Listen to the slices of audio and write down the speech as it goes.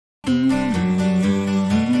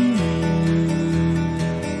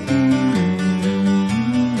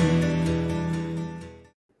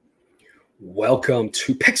Welcome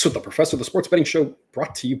to Picks with the Professor, the sports betting show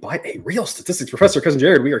brought to you by a real statistics professor, Cousin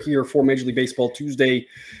Jared. We are here for Major League Baseball Tuesday,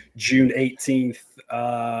 June 18th.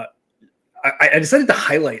 I decided to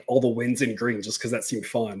highlight all the wins in green just because that seemed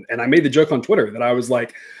fun. And I made the joke on Twitter that I was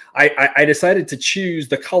like, I decided to choose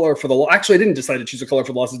the color for the – actually, I didn't decide to choose the color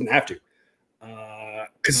for the losses. Didn't have to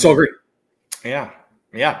because it's all green. Yeah.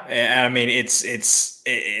 I mean, it's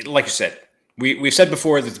like you said, we've said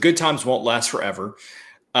before that good times won't last forever.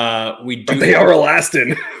 But they are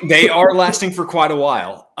lasting. They are lasting for quite a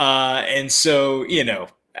while. And so,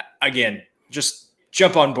 again, just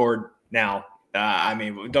jump on board now. I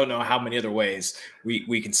mean, we don't know how many other ways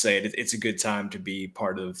we can say it. It's a good time to be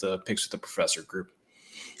part of the Picks with the Professor group.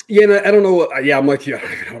 Yeah, and I don't know. Yeah, I'm like you. I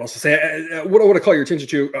don't even know what else to say. What I want to call your attention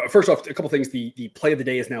to, first off, a couple things. The play of the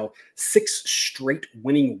day is now 6 straight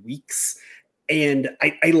winning weeks. And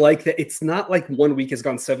I like that it's not like one week has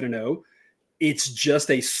gone 7-0. It's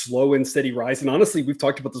just a slow and steady rise. And honestly, we've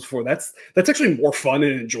talked about this before. That's actually more fun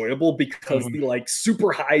and enjoyable because the like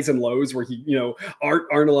super highs and lows where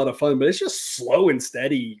aren't a lot of fun, but it's just slow and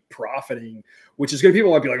steady profiting, which is good.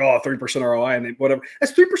 People might be like, oh, 3% ROI and then whatever.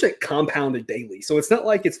 That's 3% compounded daily. So it's not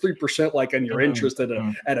like it's 3% like on your interest at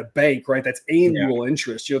a bank, right? That's annual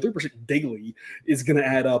interest. 3% daily is going to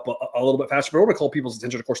add up a little bit faster. But I want to call people's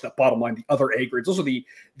attention, of course, that bottom line, the other A grades. Those are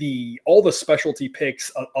all the specialty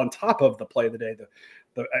picks on top of the play of the day,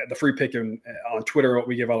 the free pick on Twitter, what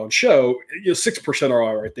we give out on show, 6%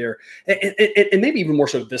 ROI right there. And maybe even more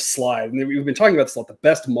so this slide. And we've been talking about this a lot, the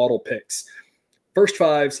best model picks. First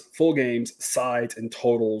fives, full games, sides, and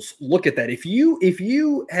totals. Look at that. If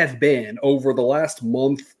you have been over the last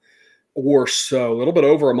month or so, a little bit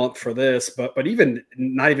over a month for this, but even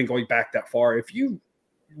not even going back that far, if you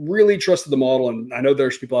really trusted the model, and I know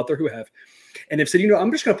there's people out there who have, and have said,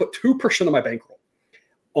 I'm just going to put 2% of my bankroll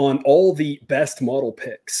on all the best model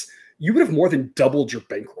picks, you would have more than doubled your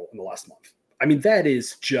bankroll in the last month. I mean, that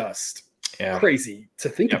is just crazy to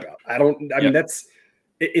think about.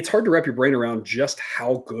 It's hard to wrap your brain around just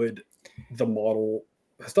how good the model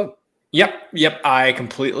has done. Yep. I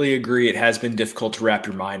completely agree. It has been difficult to wrap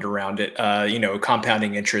your mind around it.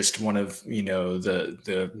 Compounding interest, one of,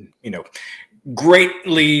 the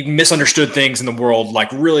greatly misunderstood things in the world, like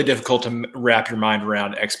really difficult to wrap your mind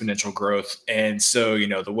around exponential growth. And so,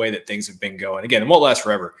 the way that things have been going, again, it won't last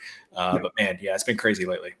forever. But man, it's been crazy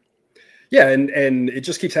lately. Yeah, and it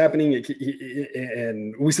just keeps happening.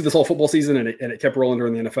 And we see this all football season, and it kept rolling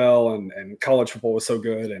during the NFL, and college football was so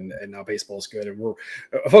good, and now baseball is good. And we're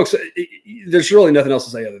folks, there's really nothing else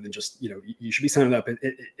to say other than just you should be signing up.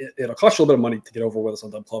 It'll cost you a little bit of money to get over with us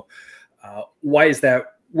on Dub Club. Why is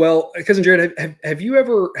that? Well, Cousin Jared, have you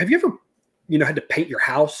ever had to paint your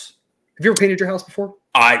house? Have you ever painted your house before?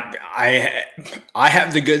 I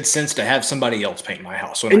have the good sense to have somebody else paint my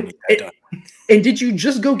house when I need that done. And did you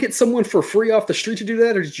just go get someone for free off the street to do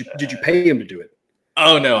that, or did you pay him to do it?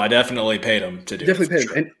 Oh no, I definitely paid him to do it. Definitely paid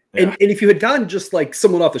him. And if you had gotten just like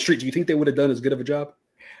someone off the street, do you think they would have done as good of a job?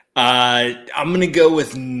 I'm gonna go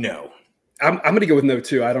with no. I'm going to go with no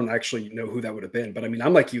too. I don't actually know who that would have been, but I mean,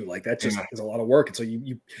 I'm like you, like that just is a lot of work. And so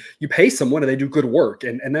you pay someone and they do good work.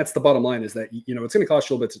 And that's the bottom line is that, it's going to cost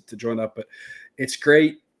you a little bit to join up, but it's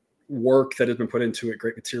great work that has been put into it.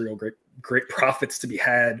 Great material, great profits to be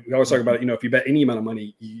had. We always talk about, if you bet any amount of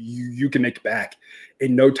money, you can make it back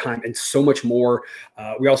in no time and so much more.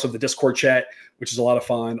 We also have the Discord chat, which is a lot of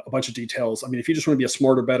fun, a bunch of details. I mean, if you just want to be a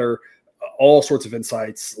smarter, better, all sorts of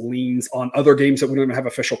insights, leans on other games that we don't even have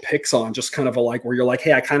official picks on, just kind of where you're like,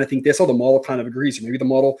 hey, I kind of think this, the model kind of agrees, or maybe the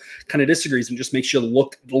model kind of disagrees, and just makes you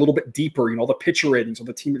look a little bit deeper, all the pitcher ratings of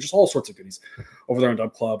the team, just all sorts of goodies over there on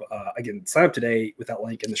Dub Club. Again, sign up today with that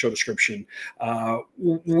link in the show description.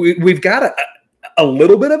 We've got a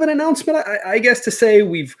little bit of an announcement, I guess, to say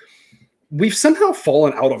we've somehow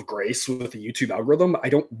fallen out of grace with the YouTube algorithm. I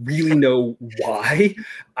don't really know why.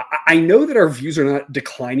 I know that our views are not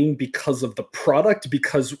declining because of the product,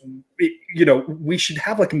 because we should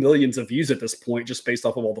have like millions of views at this point just based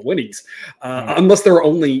off of all the winnings. Unless there are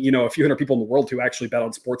only, a few hundred people in the world who actually bet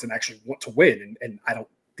on sports and actually want to win. And I don't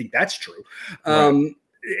think that's true. Right.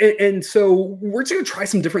 And so we're just going to try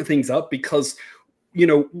some different things up because,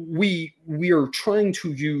 we are trying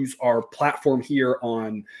to use our platform here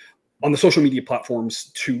on the social media platforms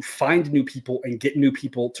to find new people and get new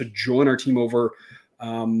people to join our team over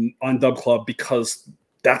on Dub Club, because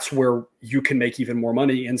that's where you can make even more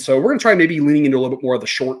money. And so we're going to try maybe leaning into a little bit more of the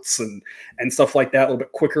shorts and stuff like that a little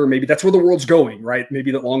bit quicker. Maybe that's where the world's going, right?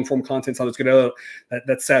 Maybe that long form content's not as good.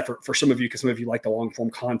 That's sad for some of you, because some of you like the long form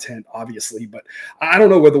content, obviously. But I don't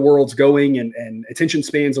know where the world's going and attention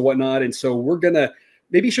spans and whatnot. And so we're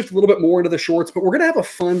maybe shift a little bit more into the shorts, but we're going to have a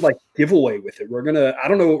fun like giveaway with it. We're going to, I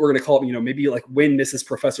don't know what we're going to call it, maybe like win Mrs.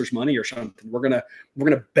 Professor's money or something. We're going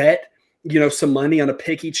to bet, some money on a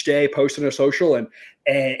pick each day, post on our social. And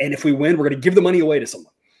if we win, we're going to give the money away to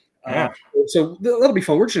someone. Yeah. So that'll be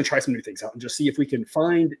fun. We're just going to try some new things out and just see if we can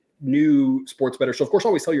find new sports bettors. So of course,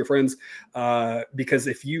 always tell your friends, because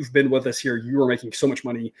if you've been with us here, you are making so much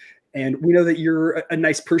money. And we know that you're a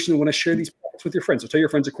nice person and want to share these products with your friends. So tell your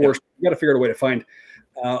friends, of course, you got to figure out a way to find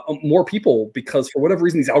more people, because for whatever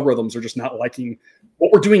reason, these algorithms are just not liking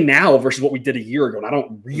what we're doing now versus what we did a year ago. And I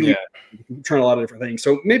don't really trying a lot of different things.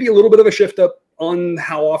 So maybe a little bit of a shift up on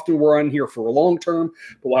how often we're on here for a long term,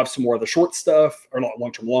 but we'll have some more of the short stuff, or not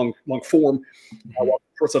long term, long form,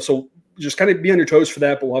 short stuff. So just kind of be on your toes for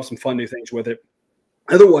that, but we'll have some fun new things with it.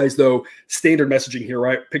 Otherwise, though, standard messaging here,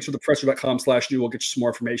 right? Picturethepressure.com/new will get you some more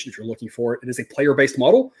information if you're looking for it. It is a player-based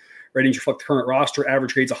model. Ratings reflect the current roster.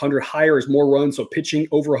 Average grades 100. Higher is more runs, so pitching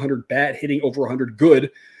over 100 bad, hitting over 100 good.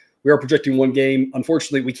 We are projecting one game.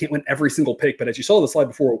 Unfortunately, we can't win every single pick, but as you saw on the slide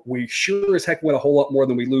before, we sure as heck win a whole lot more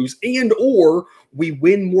than we lose, and or we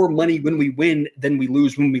win more money when we win than we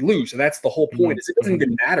lose when we lose. So that's the whole point. Is it doesn't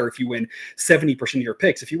even matter if you win 70% of your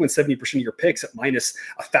picks. If you win 70% of your picks at minus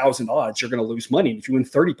 1,000 odds, you're going to lose money. And if you win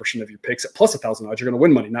 30% of your picks at plus 1,000 odds, you're going to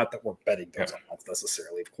win money. Not that we're betting those odds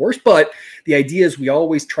necessarily, of course, but the idea is we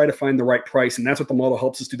always try to find the right price, and that's what the model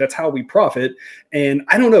helps us do. That's how we profit. And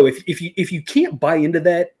I don't know if you can't buy into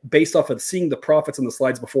that based off of seeing the profits on the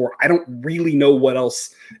slides before, I don't really know what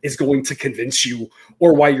else is going to convince you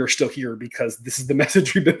or why you're still here, because this is the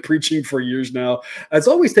message we've been preaching for years now. As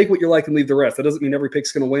always, take what you like and leave the rest. That doesn't mean every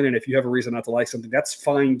pick's going to win, and if you have a reason not to like something, that's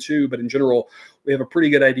fine too. But in general, we have a pretty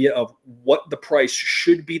good idea of what the price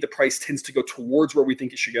should be. The price tends to go towards where we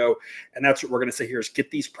think it should go, and that's what we're going to say here is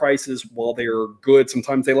get these prices while they're good.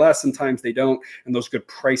 Sometimes they last, sometimes they don't, and those good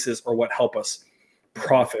prices are what help us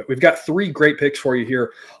profit. We've got 3 great picks for you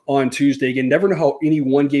here on Tuesday. Again, never know how any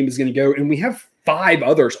one game is going to go, and we have 5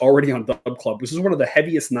 others already on Dub Club. This is one of the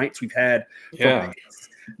heaviest nights we've had.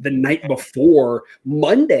 The night before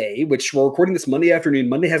Monday, which we're recording this Monday afternoon.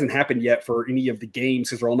 Monday hasn't happened yet for any of the games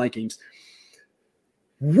because they're all night games.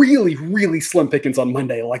 Really, really slim pickings on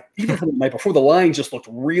Monday. Like even from the night before, the line just looked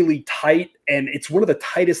really tight, and it's one of the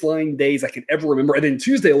tightest line days I can ever remember. And then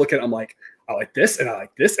Tuesday, I look at it, I'm like, I like this, and I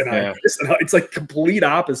like this, and I like this, and it's like complete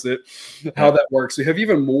opposite how that works. We have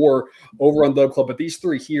even more over on Dub Club, but these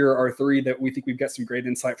 3 here are 3 that we think we've got some great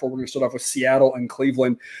insight for. We're going to start off with Seattle and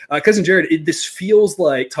Cleveland. Cousin Jared, this feels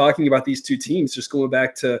like talking about these 2 teams, just going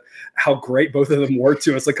back to how great both of them were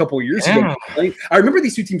to us a couple of years ago. I remember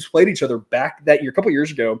these 2 teams played each other back that year, a couple of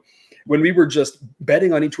years ago, when we were just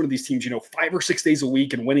betting on each one of these teams, 5 or 6 days a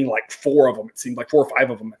week and winning like 4 of them. It seemed like 4 or 5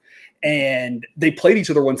 of them. And they played each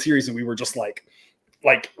other one series, and we were just like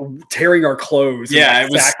tearing our clothes. Yeah, it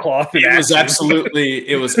was sackcloth. It was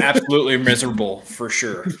absolutely miserable for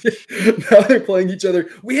sure. Now they're playing each other.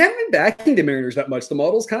 We haven't been backing the Mariners that much. The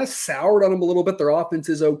model's kind of soured on them a little bit. Their offense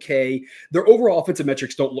is okay. Their overall offensive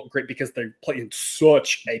metrics don't look great because they play in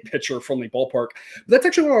such a pitcher-friendly ballpark. But that's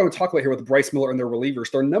actually what I want to talk about here with Bryce Miller and their relievers.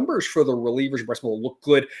 Their numbers for the relievers and Bryce Miller look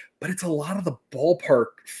good, but it's a lot of the ballpark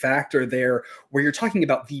factor there where you're talking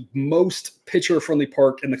about the most pitcher-friendly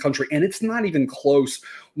park in the country, and it's not even close.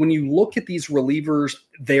 When you look at these relievers,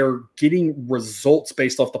 they're getting results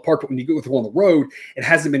based off the park, but when you go on the road, it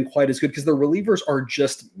hasn't been quite as good because the relievers are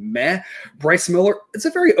just meh. Bryce Miller, it's a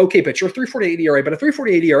very okay pitcher, 3.48 ERA, but a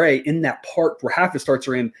 3.48 ERA in that park where half his starts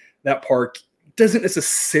are in that park doesn't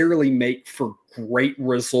necessarily make for great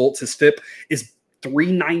results. His FIP is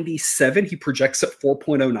 397. He projects at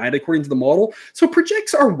 4.09 according to the model. So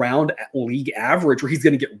projects around at league average where he's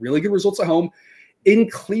going to get really good results at home. In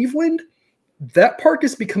Cleveland, that park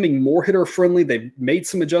is becoming more hitter friendly. They've made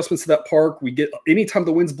some adjustments to that park. We get anytime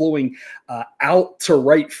the wind's blowing out to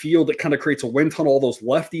right field, it kind of creates a wind tunnel. All those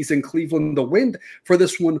lefties in Cleveland, the wind for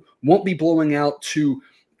this one won't be blowing out to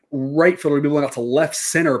right field. It'll be blowing out to left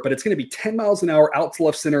center, but it's going to be 10 miles an hour out to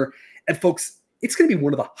left center. And folks, it's going to be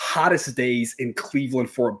one of the hottest days in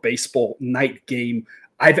Cleveland for a baseball night game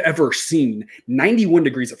I've ever seen. 91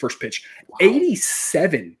 degrees at first pitch,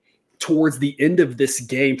 87 towards the end of this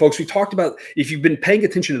game. Folks, we talked about, if you've been paying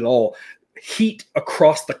attention at all, heat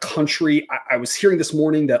across the country. I was hearing this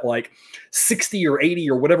morning that like 60 or 80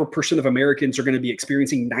 or whatever % of Americans are going to be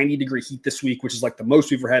experiencing 90-degree heat this week, which is like the most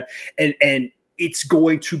we've ever had. And it's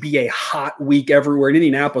going to be a hot week everywhere. In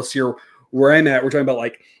Indianapolis here, where I'm at, we're talking about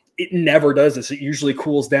like it never does this. It usually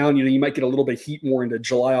cools down. You might get a little bit of heat more into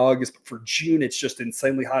July, August, but for June, it's just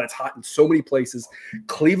insanely hot. It's hot in so many places.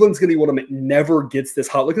 Cleveland's going to be one of them. It never gets this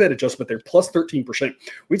hot. Look at that adjustment there, plus 13%.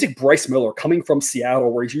 We take Bryce Miller coming from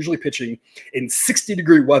Seattle, where he's usually pitching in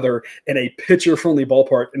 60-degree weather in a pitcher-friendly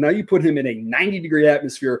ballpark, and now you put him in a 90-degree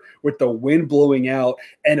atmosphere with the wind blowing out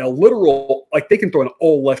and a literal, like they can throw an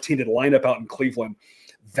all left-handed lineup out in Cleveland.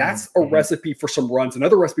 That's a recipe for some runs.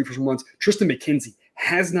 Another recipe for some runs, Tristan McKenzie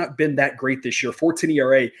has not been that great this year. 4.10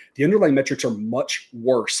 ERA. The underlying metrics are much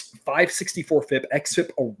worse. 5.64 FIP,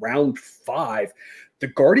 xFIP around 5. The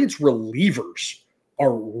Guardians relievers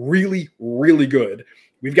are really, really good.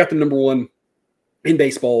 We've got the number one in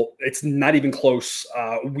baseball. It's not even close.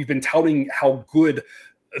 We've been touting how good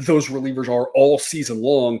those relievers are all season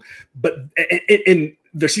long, but in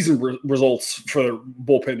their season results for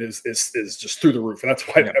bullpen is just through the roof, and that's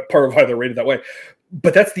why part of why they're rated that way.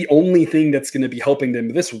 But that's the only thing that's going to be helping them.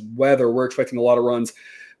 This weather, we're expecting a lot of runs.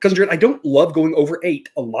 Because I don't love going over 8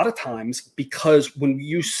 a lot of times, because when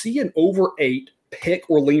you see an over 8 pick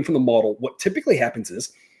or lean from the model, what typically happens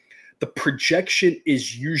is the projection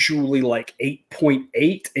is usually like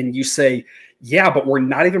 8.8, and you say, yeah, but we're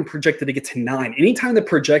not even projected to get to 9. Anytime the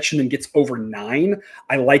projection then gets over 9,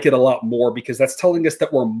 I like it a lot more, because that's telling us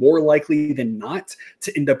that we're more likely than not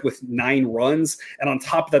to end up with 9 runs. And on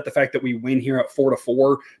top of that, the fact that we win here at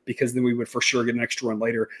 4-4, because then we would for sure get an extra run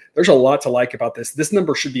later. There's a lot to like about this. This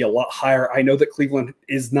number should be a lot higher. I know that Cleveland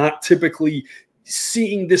is not typically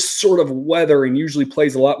seeing this sort of weather and usually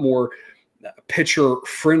plays a lot more pitcher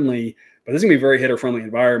friendly, but this is going to be a very hitter friendly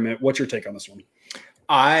environment. What's your take on this one?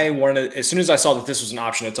 I wanted, as soon as I saw that this was an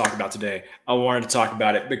option to talk about today, I wanted to talk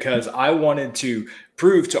about it because I wanted to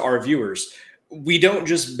prove to our viewers, we don't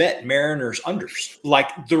just bet Mariners unders.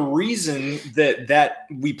 Like, the reason that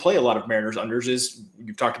we play a lot of Mariners unders is,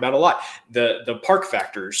 you've talked about a lot, the park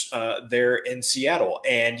factors there in Seattle.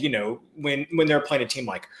 And, when they're playing a team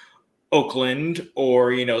like Oakland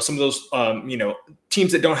or, some of those,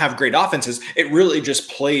 teams that don't have great offenses, it really just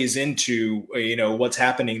plays into, what's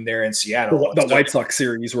happening there in Seattle. The White Sox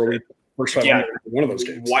series where we first tried one of those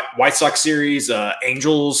games. White Sox series,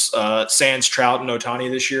 Angels, Sands, Trout, and Ohtani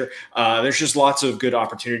this year. There's just lots of good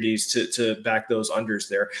opportunities to back those unders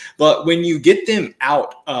there. But when you get them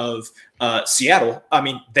out of Seattle, I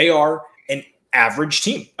mean, they are an average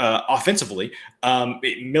team offensively.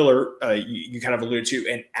 Miller, you kind of alluded to,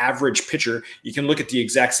 an average pitcher. You can look at the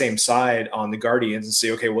exact same side on the Guardians and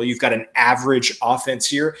say, okay, well, you've got an average offense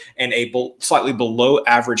here and a slightly below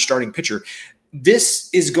average starting pitcher. This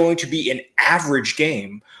is going to be an average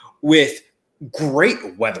game with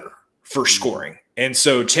great weather for scoring. And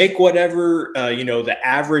so take whatever, the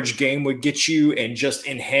average game would get you and just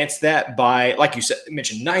enhance that by, like you said,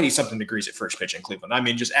 mentioned 90-something degrees at first pitch in Cleveland. I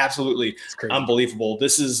mean, just absolutely unbelievable.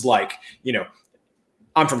 This is like,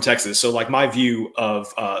 I'm from Texas, so like my view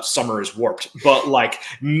of summer is warped, but like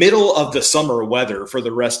middle of the summer weather for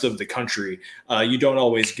the rest of the country, you don't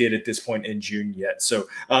always get at this point in June yet. So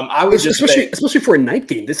I would especially for a night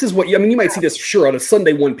game. This is what you might see this sure on a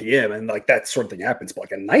Sunday 1 p.m. and like that sort of thing happens, but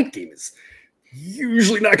like a night game is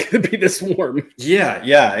usually not going to be this warm.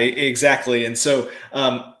 Yeah, exactly. And so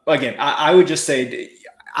again, I would just say,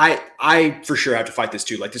 I for sure have to fight this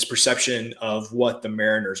too, like this perception of what the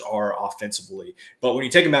Mariners are offensively. But when you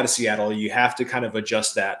take them out of Seattle, you have to kind of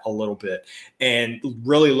adjust that a little bit and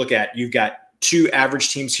really look at, you've got 2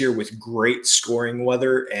 average teams here with great scoring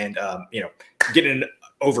weather and, getting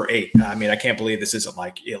over 8. I mean, I can't believe this isn't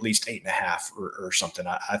like at least 8.5 or something.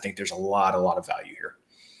 I think there's a lot of value here.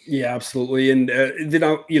 Yeah, absolutely. And then,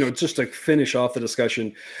 just to finish off the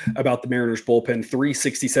discussion about the Mariners bullpen,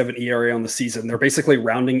 3.67 ERA on the season. They're basically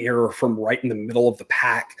rounding error from right in the middle of the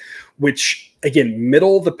pack, which again,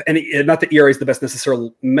 and not that ERA is the best necessary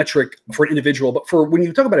metric for an individual, but for when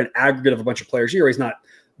you talk about an aggregate of a bunch of players, ERA is not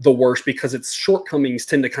the worst because its shortcomings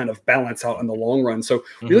tend to kind of balance out in the long run. So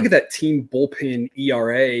when you look at that team bullpen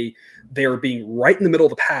ERA, they are being right in the middle of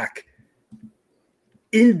the pack.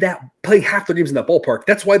 In that, playing half their games in that ballpark,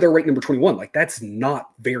 that's why they're ranked number 21. Like, that's not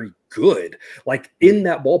very good. Like, in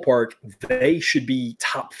that ballpark, they should be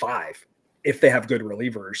top 5 if they have good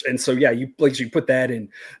relievers. And so, yeah, you put that in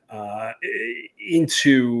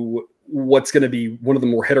into what's going to be one of the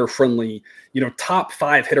more hitter-friendly, top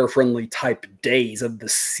 5 hitter-friendly type days of the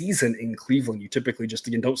season in Cleveland. You typically just,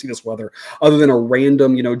 again, don't see this weather other than a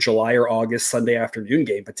random, July or August Sunday afternoon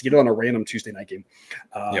game. But to get it on a random Tuesday night game,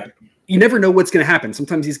 you never know what's going to happen.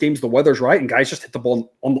 Sometimes these games, the weather's right, and guys just hit the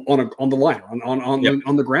ball on the line,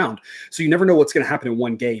 on the ground. So you never know what's going to happen in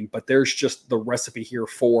one game. But there's just the recipe here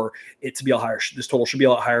for it to be a lot higher. This total should be a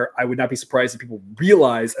lot higher. I would not be surprised if people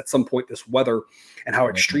realize at some point this weather and how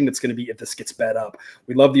extreme it's going to be if this gets bet up.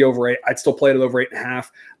 We love the over 8. I'd still play it at over 8.5.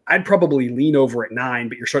 I'd probably lean over at 9,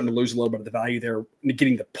 but you're starting to lose a little bit of the value there,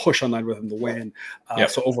 getting the push on line with him to win.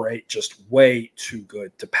 So over 8, just way too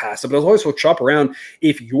good to pass. But as always, we'll shop around.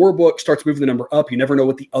 If your book starts moving the number up, you never know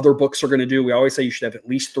what the other books are going to do. We always say you should have at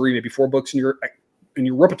least 3, maybe 4 books in your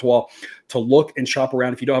repertoire to look and shop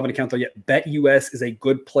around. If you don't have an account there yet, BetUS is a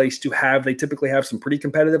good place to have. They typically have some pretty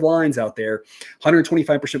competitive lines out there.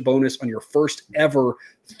 125% bonus on your first ever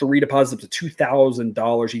 3 deposits up to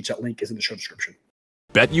 $2,000 each. That link is in the show description.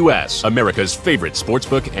 BetUS, America's favorite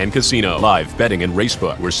sportsbook and casino. Live betting and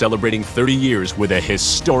racebook. We're celebrating 30 years with a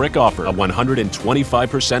historic offer. A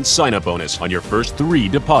 125% sign-up bonus on your first 3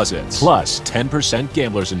 deposits. Plus 10%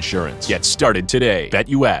 gambler's insurance. Get started today.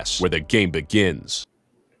 BetUS, where the game begins.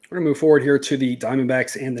 We're going to move forward here to the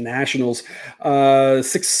Diamondbacks and the Nationals.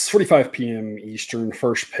 6:45 p.m. Eastern,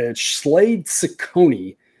 first pitch. Slade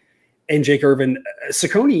Ciccone and Jake Irvin.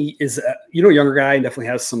 Ciccone is a younger guy and definitely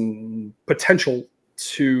has some potential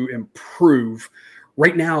to improve.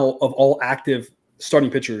 Right now, of all active starting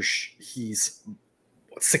pitchers, he's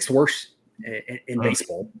 6th worst in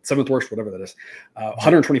baseball, 7th worst, whatever that is.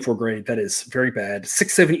 124 grade. That is very bad.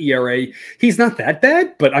 6.7 ERA. He's not that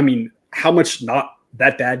bad, but I mean, how much not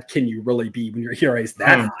that bad can you really be when your ERA is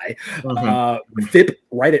that high? FIP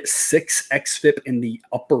right at 6, xFIP in the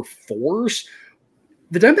upper 4s.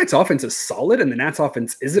 The Diamondbacks offense is solid and the Nats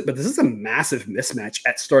offense isn't, but this is a massive mismatch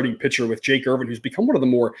at starting pitcher with Jake Irvin, who's become one of the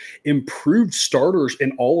more improved starters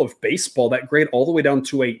in all of baseball. That grade all the way down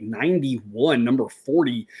to a 91, number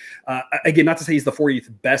 40. Again, not to say he's the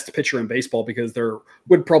 40th best pitcher in baseball, because there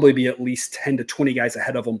would probably be at least 10 to 20 guys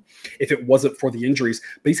ahead of him if it wasn't for the injuries.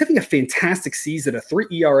 But he's having a fantastic season, a 3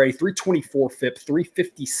 ERA, 3.24 FIP,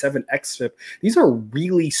 3.57 xFIP. These are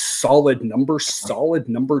really solid numbers, solid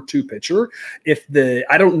number 2 pitcher.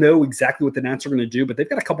 I don't know exactly what the Nats are going to do, but they've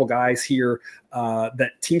got a couple guys here that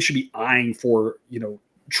teams should be eyeing for,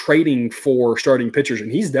 trading for starting pitchers.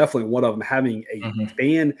 And he's definitely one of them, having a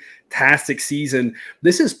fantastic season.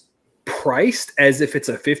 This is priced as if it's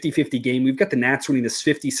a 50-50 game. We've got the Nats winning this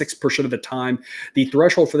 56% of the time. The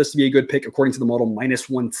threshold for this to be a good pick, according to the model,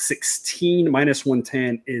 -116,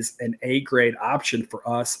 -110 is an A grade option for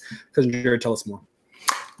us. Cousin Jared, tell us more.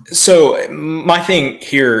 So my thing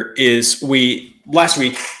here is last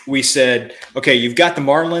week we said, okay, you've got the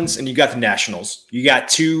Marlins and you've got the Nationals. You got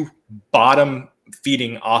 2 bottom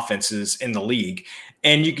feeding offenses in the league.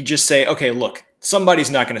 And you could just say, okay, look, somebody's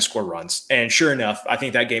not going to score runs. And sure enough, I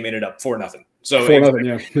think that game ended up 4-0. So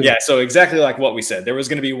 4-0, yeah. So exactly like what we said, there was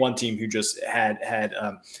going to be one team who just had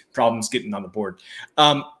problems getting on the board.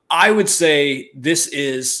 I would say this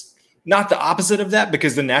is not the opposite of that,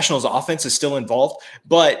 because the Nationals offense is still involved,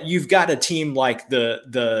 but you've got a team like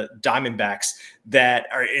the Diamondbacks that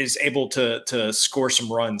is able to score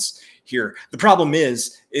some runs here. The problem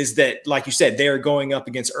is that, like you said, they are going up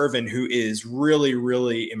against Irvin, who is really,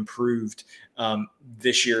 really improved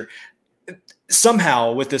this year.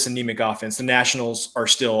 Somehow with this anemic offense, the Nationals are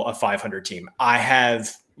still a 500 team.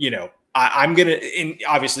 I'm going to,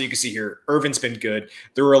 obviously you can see here, Irvin's been good.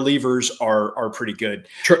 The relievers are pretty good.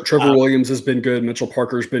 Trevor Williams has been good. Mitchell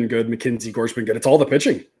Parker's been good. Mackenzie Gore's been good. It's all the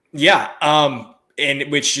pitching. Yeah.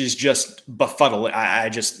 And which is just befuddle. I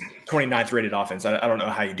just 29th rated offense. I don't know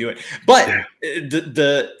how you do it, but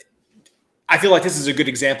I feel like this is a good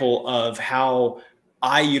example of how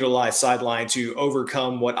I utilize sideline to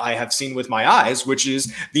overcome what I have seen with my eyes, which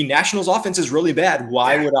is the Nationals offense is really bad.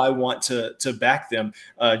 Why would I want to back them?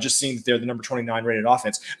 Just seeing that they're the number 29 rated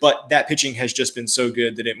offense, but that pitching has just been so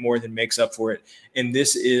good that it more than makes up for it. And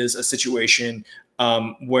this is a situation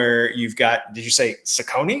where you've got, did you say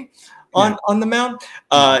Ciccone on the mound?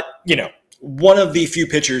 One of the few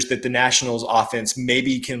pitchers that the Nationals offense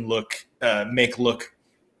maybe can make look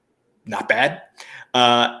not bad.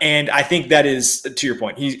 And I think that is, to your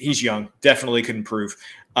point, he's young, definitely could improve.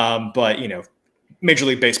 But, Major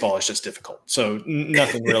League Baseball is just difficult. So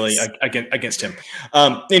nothing really against him.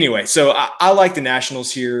 Anyway, so I like the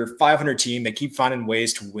Nationals here. 500 team. They keep finding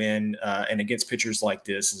ways to win. And against pitchers like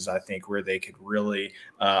this is, I think, where they could really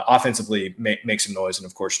offensively make some noise. And,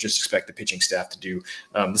 of course, just expect the pitching staff to do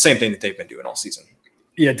the same thing that they've been doing all season.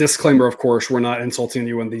 Yeah, disclaimer, of course, we're not insulting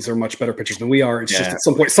anyone. These are much better pitchers than we are. It's just at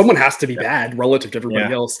some point, someone has to be bad relative to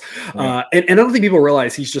everybody else. And I don't think people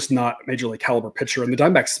realize he's just not a major league caliber pitcher. And the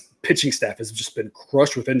Diamondbacks pitching staff has just been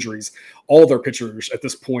crushed with injuries. All their pitchers at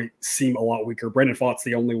this point seem a lot weaker. Brandon Pfaadt's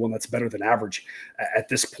the only one that's better than average at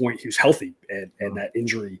this point, who's healthy. And that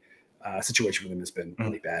injury situation with him has been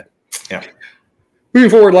really bad. Yeah.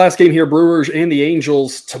 Moving forward, last game here, Brewers and the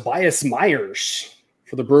Angels. Tobias Myers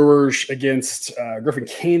for the Brewers against Griffin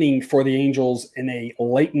Canning for the Angels in a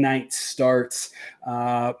late night start.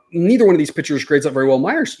 Neither one of these pitchers grades up very well.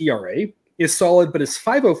 Myers' ERA is solid, but his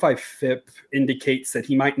 5.05 FIP indicates that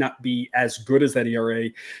he might not be as good as that ERA.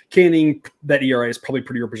 Canning, that ERA is probably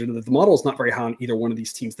pretty representative. The model is not very high on either one of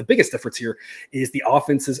these teams. The biggest difference here is the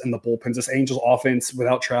offenses and the bullpens. This Angels offense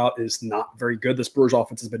without Trout is not very good. This Brewers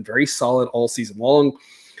offense has been very solid all season long.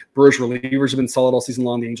 Brewers relievers have been solid all season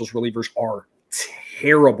long. The Angels relievers are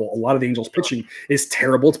terrible. A lot of the Angels pitching is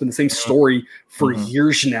terrible. It's been the same story for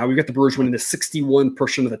years now. We've got the Brewers winning this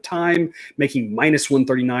 61% of the time, making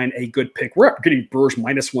 -139 a good pick. We're up getting Brewers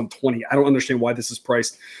 -120. I don't understand why this is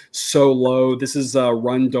priced so low. This is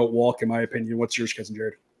run, don't walk, in my opinion. What's yours, Cousin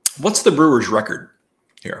Jared? What's the Brewers record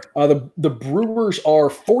here? The Brewers are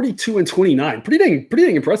 42-29. Pretty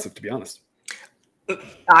dang impressive, to be honest.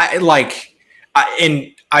 I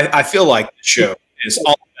feel like the show is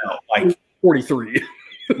all about like 43.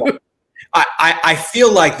 I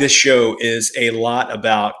feel like this show is a lot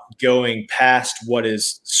about going past what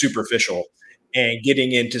is superficial and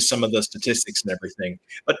getting into some of the statistics and everything.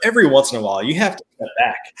 But every once in a while, you have to step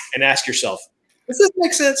back and ask yourself, does this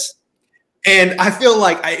make sense? And I feel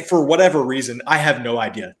like, for whatever reason, I have no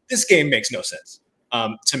idea. This game makes no sense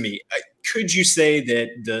to me. Could you say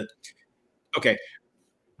that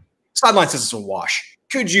sideline says it's a wash.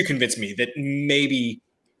 Could you convince me that maybe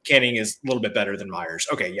Canning is a little bit better than Myers?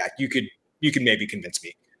 Okay, yeah, you could maybe convince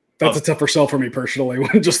me. That's a tougher sell for me personally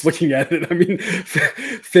when just looking at it. I mean,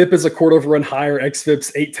 FIP is a quarter of a run higher,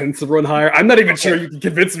 XFIP's 0.8 of a run higher. I'm not even sure you can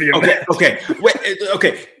convince me of that.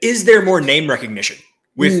 Okay. Is there more name recognition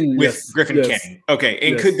with Griffin Canning? Okay,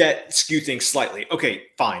 and could that skew things slightly? Okay,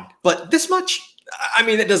 fine. But this much? I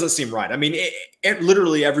mean, that doesn't seem right. I mean, it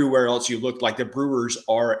literally everywhere else you look, like the Brewers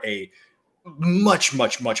are a much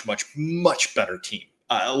better team.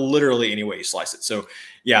 Literally any way you slice it. So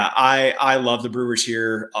yeah, I love the Brewers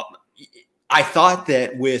here. I thought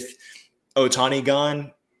that with Ohtani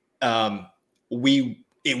gone,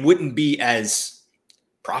 it wouldn't be as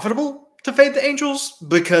profitable to fade the Angels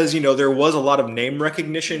because, there was a lot of name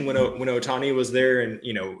recognition when Ohtani was there and,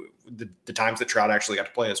 the times that Trout actually got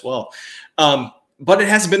to play as well. But it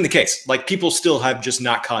hasn't been the case. Like, people still have just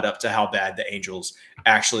not caught up to how bad the Angels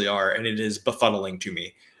actually are. And it is befuddling to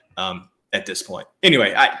me at this point.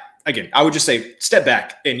 Anyway, I would just say step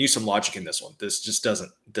back and use some logic in this one. This just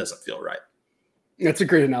doesn't feel right. That's a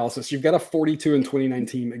great analysis. You've got a 42-29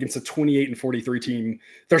 team against a 28-43 team.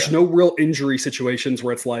 There's no real injury situations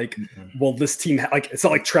where it's like, well, this team, it's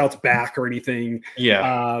not like Trout's back or anything.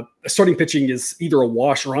 Yeah. Starting pitching is either a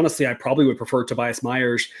wash or honestly, I probably would prefer Tobias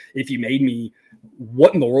Myers if you made me.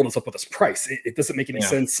 What in the world is up with this price? It doesn't make any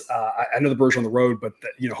sense. I know the Brewers are on the road, but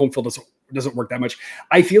home field doesn't work that much.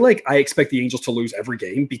 I feel like I expect the Angels to lose every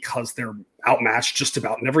game because they're outmatched just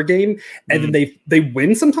about in every game, and then they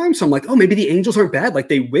win sometimes. So I'm like, oh, maybe the Angels aren't bad. Like,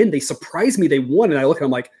 they win, they surprise me, they won, and I look and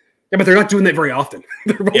I'm like, yeah, but they're not doing that very often.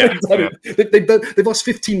 They've lost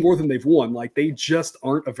 15 more than they've won. Like, they just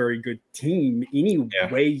aren't a very good team any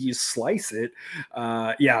way you slice it.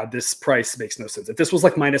 This price makes no sense. If this was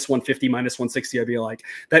like -150, -160, I'd be like,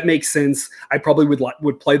 that makes sense. I probably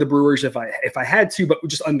would play the Brewers if I had to, but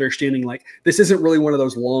just understanding like this isn't really one of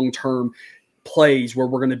those long-term plays where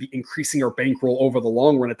we're going to be increasing our bankroll over the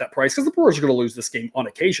long run at that price, because the Brewers are going to lose this game on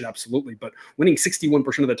occasion, absolutely, but winning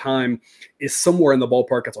 61% of the time is somewhere in the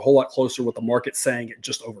ballpark. It's a whole lot closer with the market saying at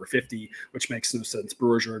just over 50, which makes no sense.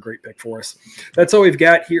 Brewers are a great pick for us. That's all we've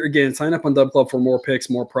got here. Again, sign up on Dub Club for more picks,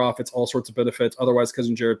 more profits, all sorts of benefits. Otherwise,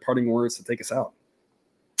 Cousin Jared, parting words to take us out.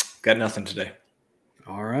 Got nothing today.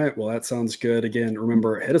 All right. Well, that sounds good. Again,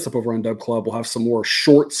 remember, hit us up over on Dub Club. We'll have some more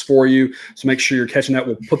shorts for you. So make sure you're catching that.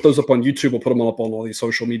 We'll put those up on YouTube. We'll put them up on all these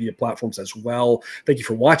social media platforms as well. Thank you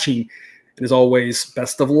for watching. And as always,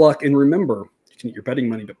 best of luck. And remember, you can eat your betting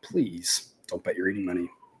money, but please don't bet your eating money.